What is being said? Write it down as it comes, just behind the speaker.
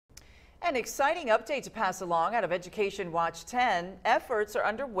An exciting update to pass along out of Education Watch 10. Efforts are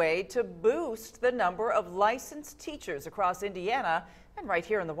underway to boost the number of licensed teachers across Indiana and right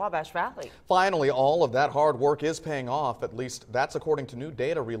here in the Wabash Valley. Finally, all of that hard work is paying off. At least that's according to new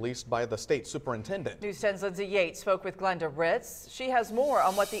data released by the state superintendent. News 10's Lindsay Yates spoke with Glenda Ritz. She has more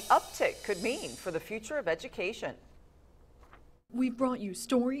on what the uptick could mean for the future of education. We've brought you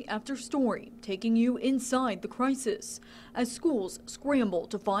story after story, taking you inside the crisis as schools scramble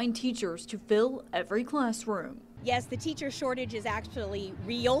to find teachers to fill every classroom. Yes, the teacher shortage is actually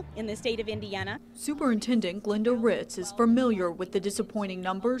real in the state of Indiana. Superintendent Glenda Ritz is familiar with the disappointing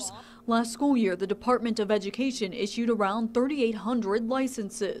numbers. Last school year, the Department of Education issued around 3,800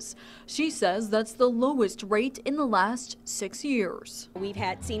 licenses. She says that's the lowest rate in the last 6 years. We've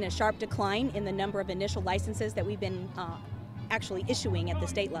seen a sharp decline in the number of initial licenses that we've been actually issuing at the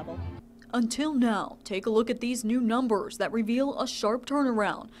state level. Until now, take a look at these new numbers that reveal a sharp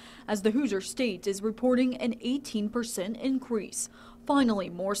turnaround as the Hoosier State is reporting an 18% increase. Finally,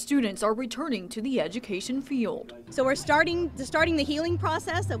 more students are returning to the education field. So we're starting the healing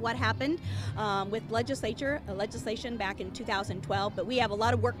process of what happened with legislation back in 2012, but we have a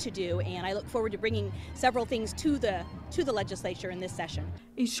lot of work to do, and I look forward to bringing several things to the legislature in this session.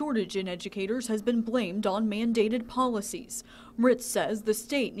 A shortage in educators has been blamed on mandated policies. Ritz says the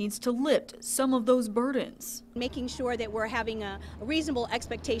state needs to lift some of those burdens. Making sure that we're having reasonable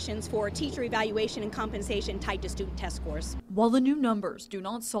expectations for teacher evaluation and compensation tied to student test scores. While the new numbers do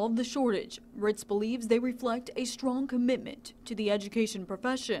not solve the shortage, Ritz believes they reflect a strong commitment to the education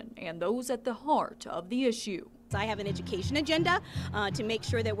profession and those at the heart of the issue. I have an education agenda to make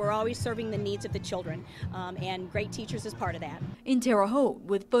sure that we're always serving the needs of the children, and great teachers is part of that. In Terre Haute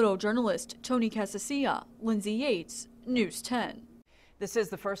with photojournalist Tony Casasilla, Lindsay Yates, News 10. This is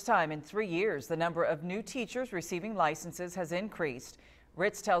the first time in 3 years the number of new teachers receiving licenses has increased.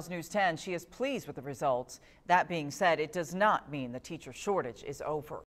 Ritz tells News 10 she is pleased with the results. That being said, it does not mean the teacher shortage is over.